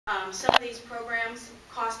Some of these programs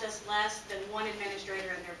cost us less than one administrator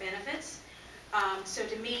and their benefits. So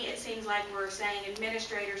to me, it seems like we're saying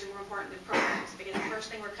administrators are more important than programs, because the first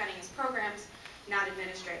thing we're cutting is programs, not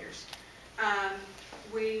administrators.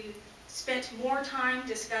 We spent more time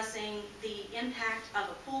discussing the impact of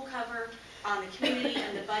a pool cover on the community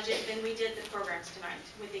and the budget than we did the programs tonight,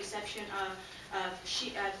 with the exception of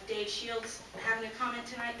Dave Shields having a comment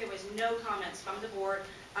tonight. There was no comments from the board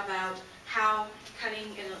about how cutting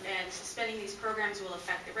and suspending these programs will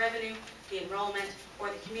affect the revenue, the enrollment, or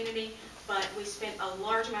the community. But we spent a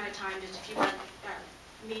large amount of time just a few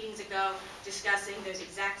meetings ago discussing those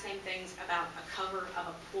exact same things about a cover of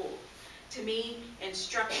a pool. To me,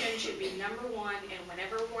 instruction should be number one, and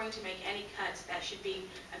whenever we're going to make any cuts, that should be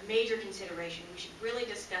a major consideration. We should really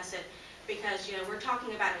discuss it, because we're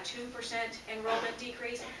talking about a 2% enrollment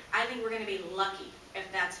decrease. I think we're going to be lucky if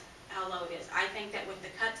that's how low it is. I think that with the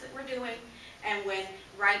cuts that we're doing, and with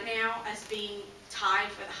right now us being tied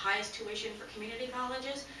for the highest tuition for community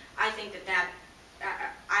colleges, I think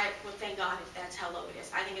I will thank God if that's how low it is.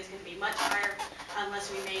 I think it's going to be much higher unless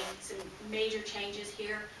we make some major changes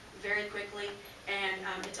here very quickly, and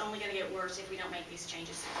it's only going to get worse if we don't make these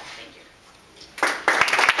changes. Thank you.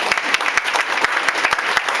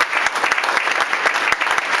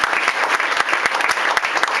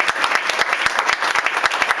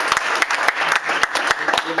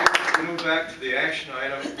 We'll move back to the action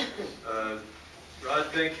item. Rod,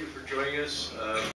 thank you for joining us.